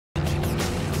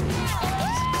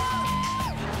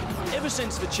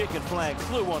since the checkered flag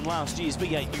flew on last year's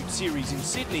V8 Utes series in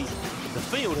Sydney, the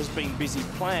field has been busy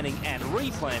planning and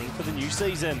replanning for the new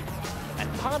season. And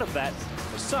part of that,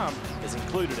 for some, has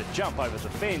included a jump over the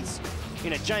fence.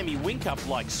 In a Jamie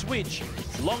Whincup-like switch,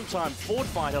 longtime Ford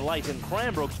fighter Leighton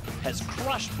Cranbrook has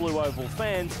crushed Blue Oval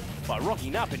fans by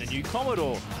rocking up in a new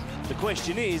Commodore. The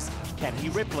question is, can he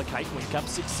replicate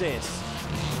Whincup's success?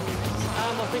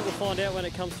 I think we'll find out when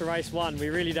it comes to race one. We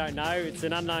really don't know. It's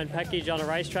an unknown package on a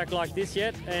racetrack like this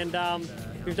yet, and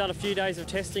we've done a few days of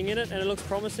testing in it, and it looks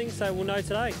promising, so we'll know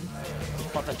today.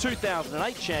 But the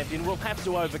 2008 champion will have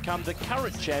to overcome the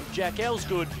current champ, Jack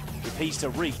Elsgood, if he's to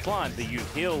reclimb the Ute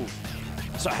Hill.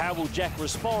 So how will Jack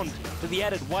respond to the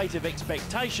added weight of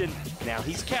expectation now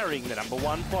he's carrying the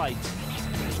 #1 plate?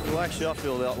 Well, actually, I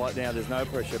feel like now there's no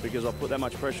pressure because I've put that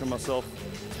much pressure on myself,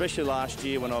 especially last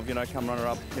year when I've, come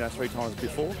runner-up, 3 times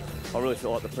before. I really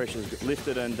feel like the pressure's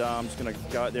lifted, and I'm just going to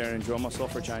go out there and enjoy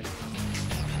myself for a change.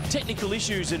 Technical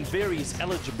issues and various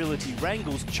eligibility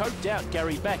wrangles choked out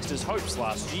Gary Baxter's hopes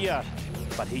last year.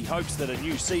 But he hopes that a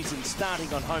new season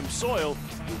starting on home soil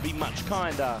will be much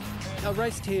kinder. I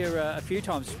raced here a few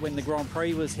times when the Grand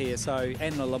Prix was here,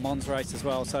 and the Le Mans race as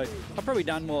well. So I've probably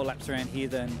done more laps around here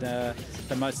than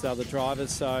most of the other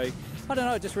drivers. So I don't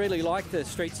know, I just really like the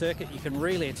street circuit. You can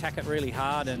really attack it really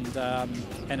hard, and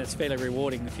it's fairly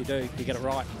rewarding if you get it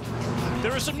right.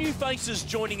 There are some new faces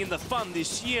joining in the fun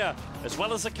this year, as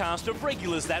well as a cast of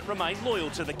regulars that remain loyal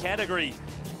to the category.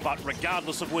 But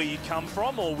regardless of where you come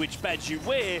from or which badge you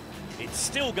wear, it's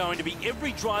still going to be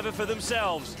every driver for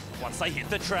themselves once they hit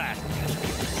the track.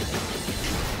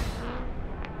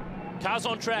 Cars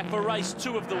on track for race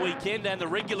 2 of the weekend, and the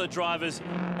regular drivers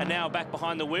are now back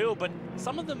behind the wheel, but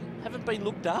some of them haven't been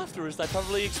looked after as they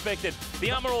probably expected.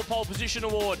 The Armour All Pole Position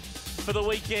Award for the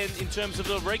weekend in terms of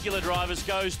the regular drivers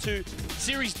goes to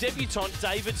series debutant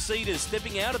David Cedars,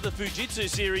 stepping out of the Fujitsu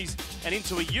series and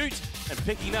into a Ute and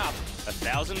picking up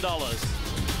 $1,000.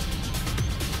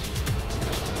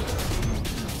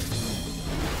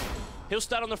 He'll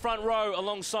start on the front row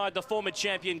alongside the former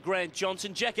champion Grant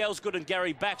Johnson, Jack Elsgood and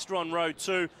Gary Baxter on row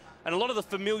 2, and a lot of the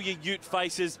familiar Ute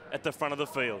faces at the front of the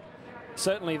field.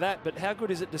 Certainly that, but how good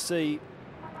is it to see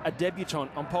a debutant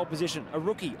on pole position, a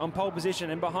rookie on pole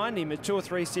position, and behind him are 2 or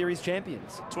 3 series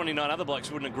champions? 29 other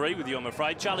blokes wouldn't agree with you, I'm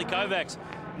afraid. Charlie Kovacs,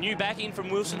 new backing from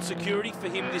Wilson Security for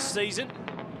him this season.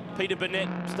 Peter Burnett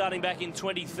starting back in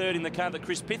 23rd in the car that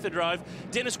Chris Pither drove.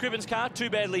 Dennis Cribben's car, too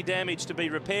badly damaged to be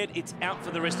repaired. It's out for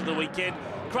the rest of the weekend.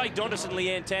 Craig Dondas and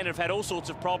Leanne Tanner have had all sorts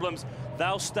of problems.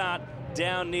 They'll start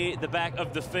down near the back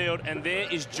of the field. And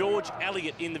there is George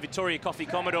Elliott in the Victoria Coffee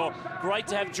Commodore. Great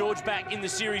to have George back in the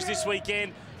series this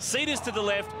weekend. Cedars to the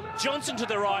left, Johnson to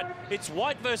the right. It's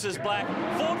white versus black,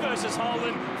 Ford versus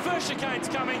Holden. First chicane's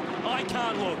coming. I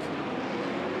can't look.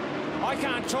 I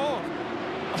can't talk.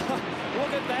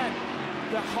 Look at that.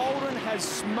 The Holden has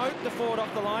smoked the Ford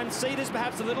off the line. Cedars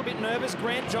perhaps a little bit nervous.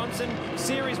 Grant Johnson,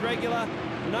 series regular,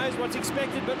 knows what's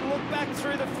expected, but look back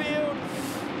through the field.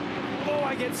 Oh,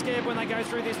 I get scared when they go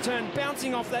through this turn,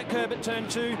 bouncing off that curb at turn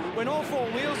 2. When all 4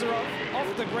 wheels are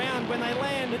off the ground, when they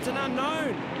land, it's an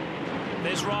unknown.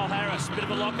 There's Ryle Harris, bit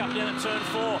of a lock-up down at turn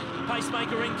 4.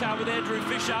 Pacemaker in car with Andrew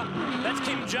Fisher. That's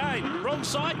Kim Jane. Wrong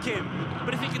side, Kim.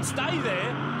 But if he can stay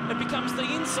there, it becomes the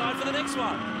inside for the next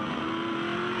one.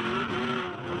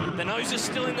 The nose is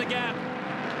still in the gap.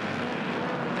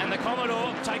 And the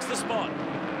Commodore takes the spot.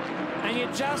 And you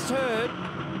just heard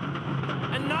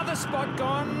another spot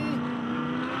gone.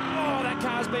 Oh, that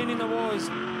car's been in the wars.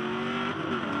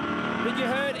 But you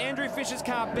heard Andrew Fisher's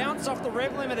car bounce off the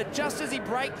rev limiter just as he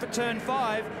braked for turn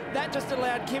 5. That just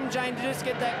allowed Kim Jane to just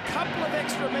get that couple of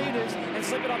extra meters and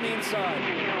slip it on the inside.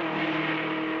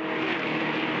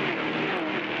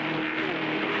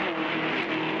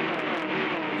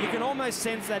 You can almost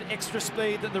sense that extra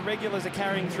speed that the regulars are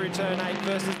carrying through turn 8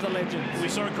 versus the legends. We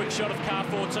saw a quick shot of car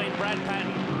 14, Brad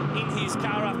Patton, in his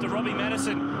car after Robbie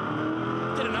Madison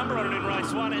did a number on it in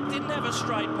race 1. It didn't have a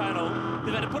straight panel.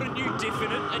 They've had to put a new diff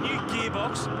in it, a new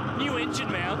gearbox, new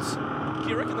engine mounts. Do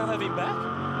you reckon they'll have him back?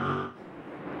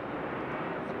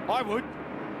 I would.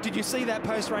 Did you see that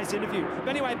post-race interview? But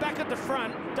anyway, back at the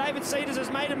front, David Cedars has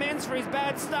made amends for his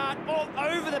bad start all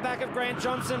over the back of Grant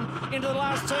Johnson into the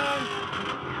last turn.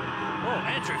 Oh,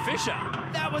 Andrew Fisher.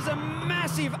 That was a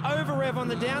massive over-rev on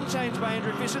the down change by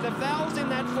Andrew Fisher. The valves in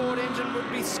that Ford engine would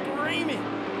be screaming.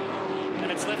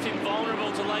 And it's left him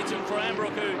vulnerable to Leighton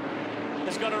Cranbrook, who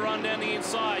has got to run down the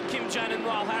inside. Kim Jane and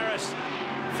Ryle Harris.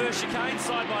 First chicane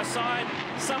side by side.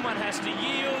 Someone has to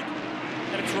yield,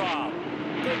 and it's Ryle.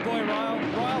 Good boy, Ryle.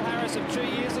 Ryle Harris of 2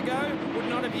 years ago would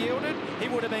not have yielded. He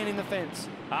would have been in the fence.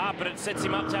 But it sets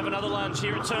him up to have another lunge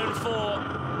here at turn 4.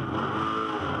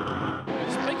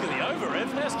 Speak of the over,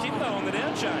 Ev. How's Kimbo on the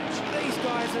down change? These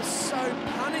guys are so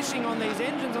punishing on these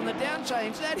engines on the down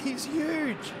change. That is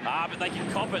huge. But they can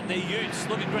cop it. They're Utes.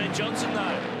 Look at Grant Johnson,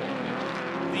 though.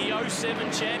 The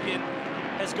 07 champion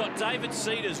has got David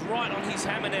Cedars right on his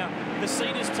hammer now. The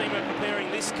Cedars team are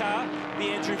preparing this car, the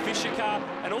Andrew Fisher car,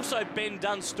 and also Ben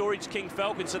Dunn's Storage King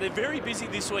Falcon. So they're very busy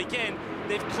this weekend.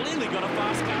 They've clearly got a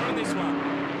fast car in this one.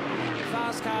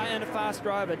 Fast car and a fast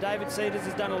driver. David Cedars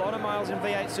has done a lot of miles in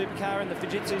V8 Supercar in the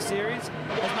Fujitsu series,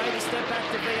 has made a step back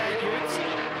to V8 Utes,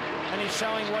 and he's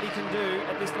showing what he can do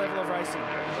at this level of racing.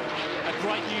 A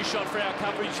great new shot for our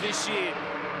coverage this year.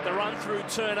 The run through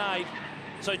turn 8.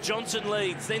 So Johnson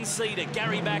leads, then Cedar,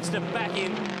 Gary Baxter back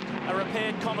in, a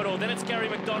repaired Commodore. Then it's Gary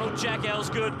McDonald, Jack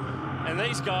Elsgood, and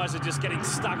these guys are just getting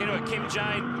stuck into it. Kim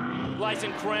Jane,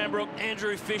 Leighton Cranbrook,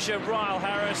 Andrew Fisher, Ryle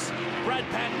Harris, Brad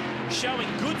Patton showing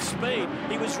good speed.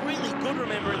 He was really good,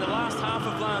 remember, in the last half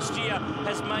of last year,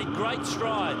 has made great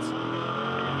strides.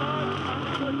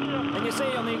 And you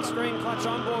see on the extreme clutch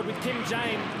on board with Kim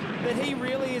Jane that he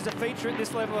really is a feature at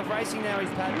this level of racing now, he's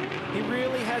Patton. He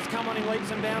really has come on in leaps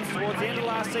and bounds towards the end of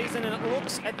last season, and it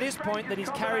looks at this point that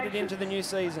he's carried it into the new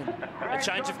season. A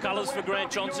change of colours for Grant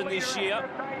Johnson this year,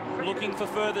 looking for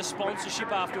further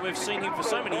sponsorship after we've seen him for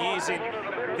so many years in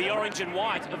the orange and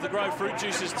white of the Grove Fruit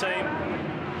Juices team.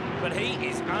 But he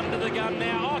is under the gun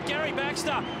now. Oh, Gary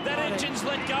Baxter, that engine's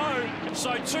let go.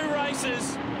 So 2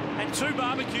 races and 2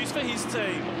 barbecues for his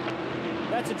team.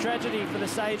 That's a tragedy for the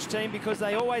Sage team because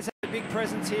they always have a big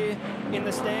presence here in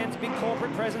the stands, big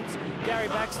corporate presence. Gary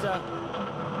Baxter,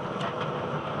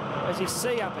 as you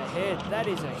see up ahead, that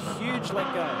is a huge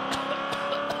let go.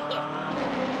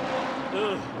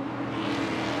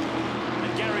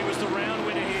 And Gary was the round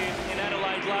winner here in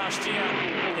Adelaide last year.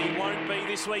 He won't be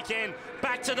this weekend.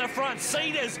 Back to the front,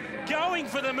 Cedars going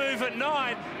for the move at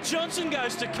 9. Johnson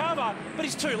goes to cover, but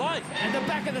he's too late. And the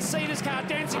back of the Cedars car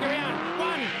dancing around.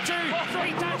 1, 2,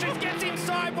 3 touches, gets in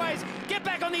sideways. Get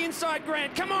back on the inside,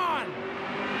 Grant, come on.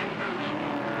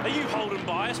 Are you Holden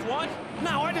biased, White?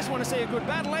 No, I just want to see a good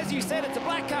battle. As you said, it's a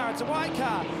black car, it's a white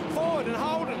car. Ford and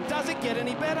Holden, does it get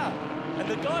any better? And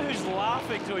the guy who's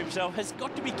laughing to himself has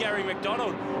got to be Gary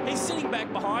McDonald. He's sitting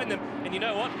back behind them. And you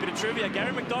know what? Bit of trivia.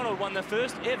 Gary McDonald won the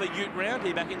first ever Ute round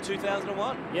here back in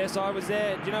 2001. Yes, I was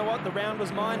there. Do you know what? The round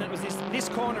was mine. It was this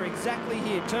corner exactly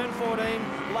here. Turn 14,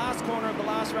 last corner of the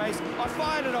last race. I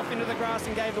fired it off into the grass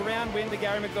and gave the round win to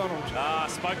Gary McDonald.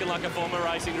 Spoken like a former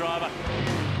racing driver.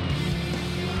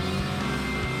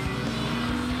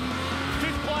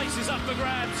 5th place is up for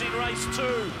grabs in race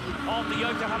 2 of the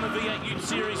Yokohama V8 Ute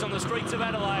Series on the streets of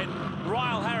Adelaide.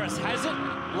 Ryle Harris has it,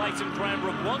 Leighton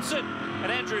Cranbrook wants it,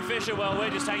 and Andrew Fisher, well,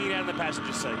 we're just hanging out in the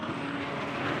passenger seat.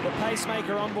 The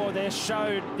pacemaker on board there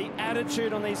showed the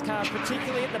attitude on these cars,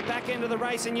 particularly at the back end of the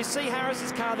race, and you see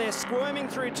Harris's car there squirming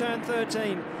through turn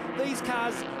 13. These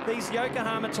cars, these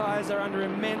Yokohama tyres are under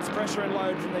immense pressure and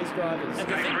load from these drivers. Okay,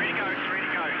 3 to go.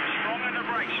 Stronger than the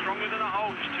brakes, stronger than the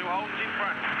holds, 2 holds in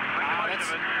front.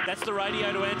 That's the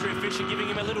radio to Andrew Fisher, giving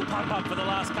him a little pump up for the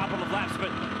last couple of laps. But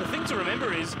the thing to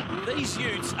remember is these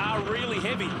Utes are really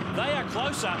heavy. They are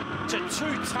closer to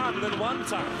 2 tonne than 1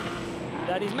 tonne.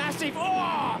 That is massive.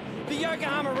 Oh, the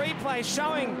Yokohama replay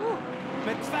showing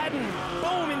McFadden,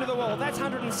 boom, into the wall. That's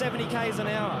 170 k's an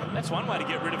hour. That's one way to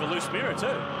get rid of a loose mirror too.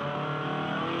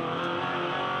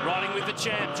 Riding with the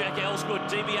champ, Jack Elsgood,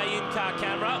 DBA in-car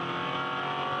camera.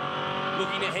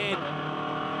 Looking ahead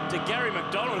to Gary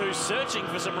McDonald, who's searching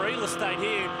for some real estate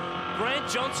here. Grant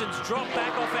Johnson's dropped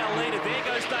back off our leader. There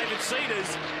goes David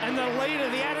Cedars. And the leader,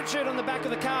 the attitude on the back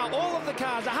of the car, all of the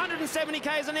cars, 170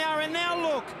 k's an hour. And now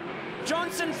look,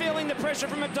 Johnson feeling the pressure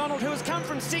from McDonald, who has come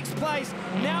from 6th place,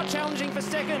 now challenging for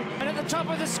 2nd. And at the top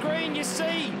of the screen, you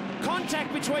see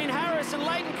contact between Harris and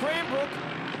Leighton Cranbrook.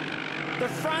 The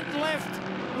front left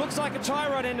looks like a tie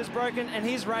rod end is broken, and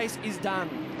his race is done.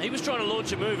 He was trying to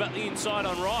launch a move up the inside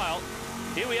on Ryle.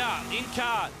 Here we are, in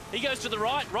car. He goes to the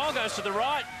right, Ryle goes to the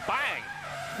right, bang!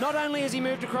 Not only has he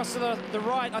moved across to the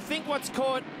right, I think what's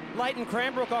caught Leighton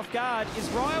Cranbrook off guard is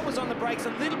Ryle was on the brakes a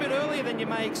little bit earlier than you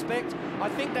may expect. I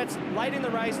think that's late in the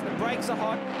race, the brakes are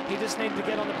hot, he just needed to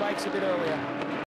get on the brakes a bit earlier.